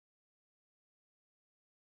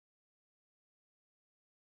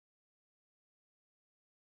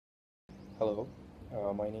Hello,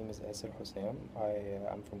 my name is Asir Hussein.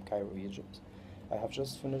 I'm from Cairo, Egypt. I have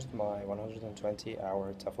just finished my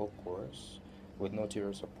 120-hour TEFL course with no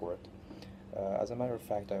tutor support. As a matter of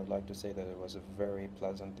fact, I would like to say that it was a very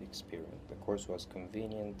pleasant experience. The course was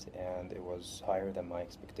convenient and it was higher than my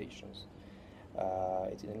expectations.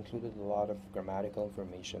 It included a lot of grammatical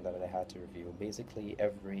information that I had to review. Basically,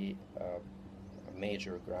 every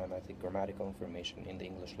major grammatical information in the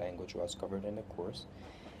English language was covered in the course.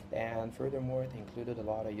 And furthermore, it included a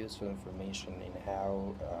lot of useful information in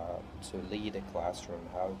how to lead a classroom,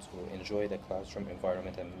 how to enjoy the classroom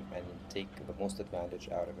environment and take the most advantage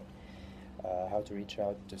out of it. How to reach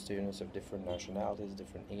out to students of different nationalities,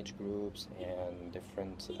 different age groups, and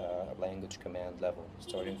different language command level,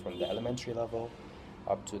 starting from the elementary level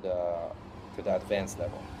up to the advanced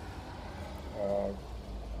level. Uh,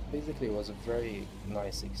 Basically, it was a very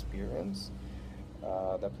nice experience.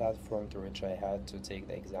 The platform through which I had to take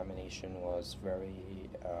the examination was very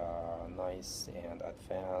nice and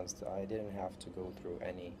advanced. I didn't have to go through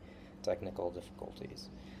any technical difficulties.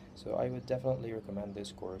 So I would definitely recommend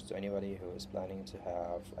this course to anybody who is planning to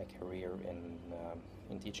have a career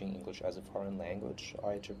in teaching English as a foreign language.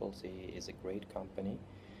 ITTT is a great company.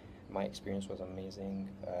 My experience was amazing,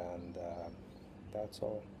 and that's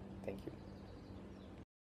all. Thank you.